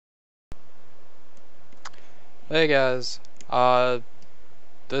Hey guys,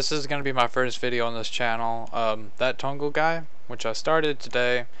 this is gonna be my first video on this channel. ThatTunngleGuy, which I started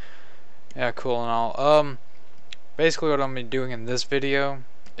today. Yeah, cool and all. Basically what I'm gonna be doing in this video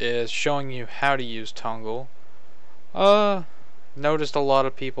is showing you how to use Tunngle. Noticed a lot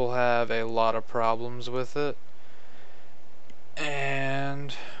of people have a lot of problems with it,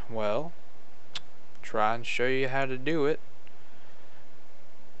 and well, try and show you how to do it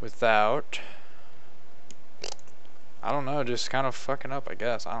without, I don't know, just kind of fucking up, I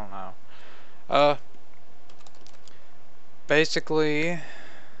guess. I don't know. Basically,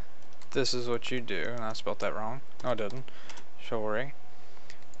 this is what you do, and I spelled that wrong. No, I didn't. Sorry.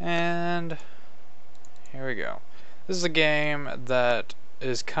 And here we go. This is a game that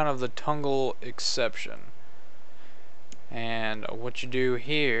is kind of the Tunngle exception. And what you do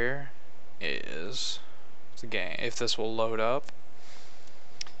here is the game. If this will load up.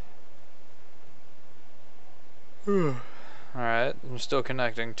 Alright, I'm still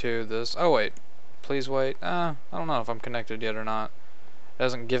connecting to this. Oh wait, please wait. I don't know if I'm connected yet or not. It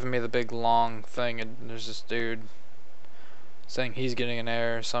hasn't given me the big long thing, and there's this dude saying he's getting an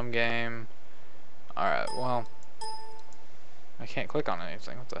error, some game. Alright, well, I can't click on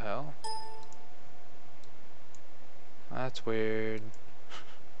anything. What the hell? That's weird.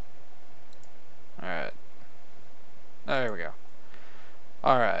 Alright. There we go.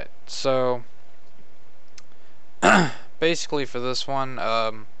 Alright, so basically for this one,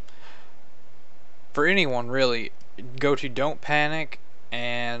 for anyone really, go to Don't Panic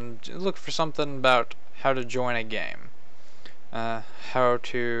and look for something about how to join a game.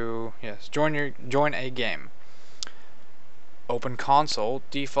 Join a game. Open console,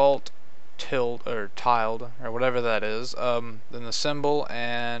 default, tilde or tiled or whatever that is, then the symbol,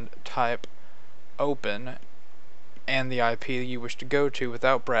 and type open and the IP you wish to go to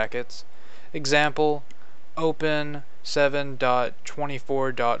without brackets. Example, open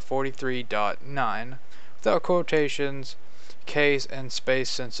 7.24.43.9 without quotations, case and space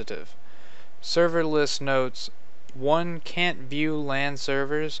sensitive. Server list notes: one can't view LAN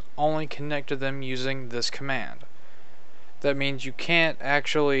servers, only connect to them using this command. That means you can't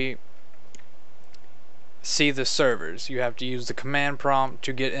actually see the servers. You have to use the command prompt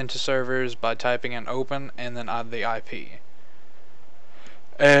to get into servers by typing in open and then the IP.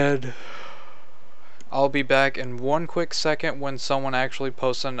 And I'll be back in one quick second when someone actually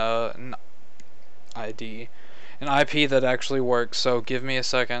posts an IP that actually works, so give me a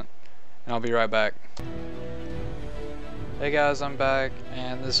second and I'll be right back. Hey guys, I'm back,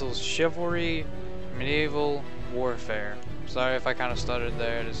 and this is Chivalry Medieval Warfare. Sorry if I kind of stuttered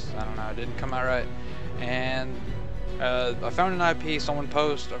there, I don't know, it didn't come out right. And I found an IP, someone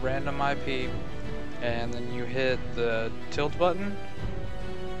post a random IP, and then you hit the tilt button,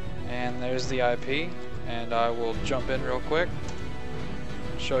 and there's the IP, and I will jump in real quick,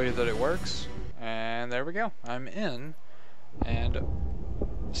 show you that it works, and there we go. I'm in, and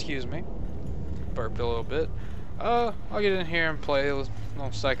excuse me, burped a little bit. I'll get in here and play a little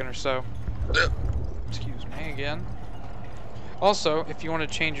second or so. Excuse me again. Also, if you want to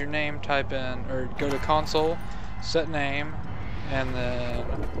change your name, type in, or go to console, set name, and then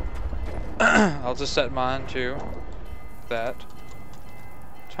I'll just set mine to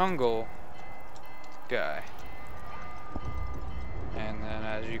ThatTunngleGuy. And then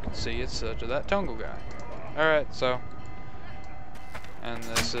as you can see, it's set to ThatTunngleGuy. Alright, so, and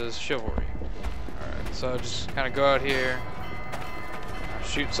this is Chivalry. Alright, so just kind of go out here,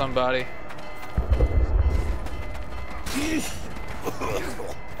 shoot somebody. I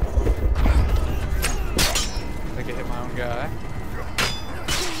think I hit my own guy.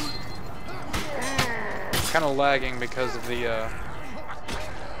 Kind of lagging because of the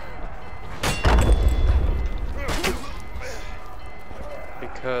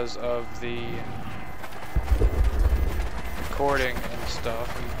recording and stuff.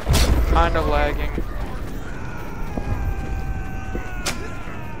 Kind of lagging.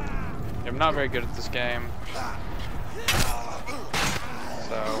 I'm not very good at this game,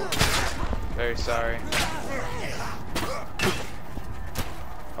 so very sorry.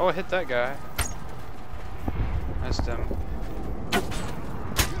 Oh, I hit that guy. Missed him.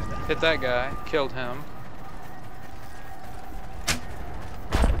 Hit that guy. Killed him.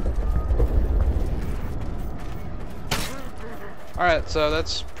 Alright, so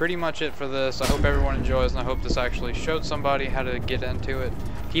that's pretty much it for this. I hope everyone enjoys, and I hope this actually showed somebody how to get into it.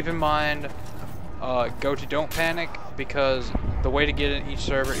 Keep in mind, go to Don't Panic, because the way to get in each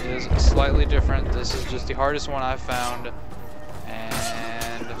server is slightly different. This is just the hardest one I've found,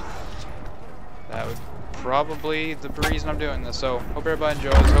 and that would probably the reason I'm doing this. So hope everybody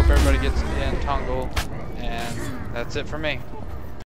enjoys, hope everybody gets in Tunngle, and that's it for me.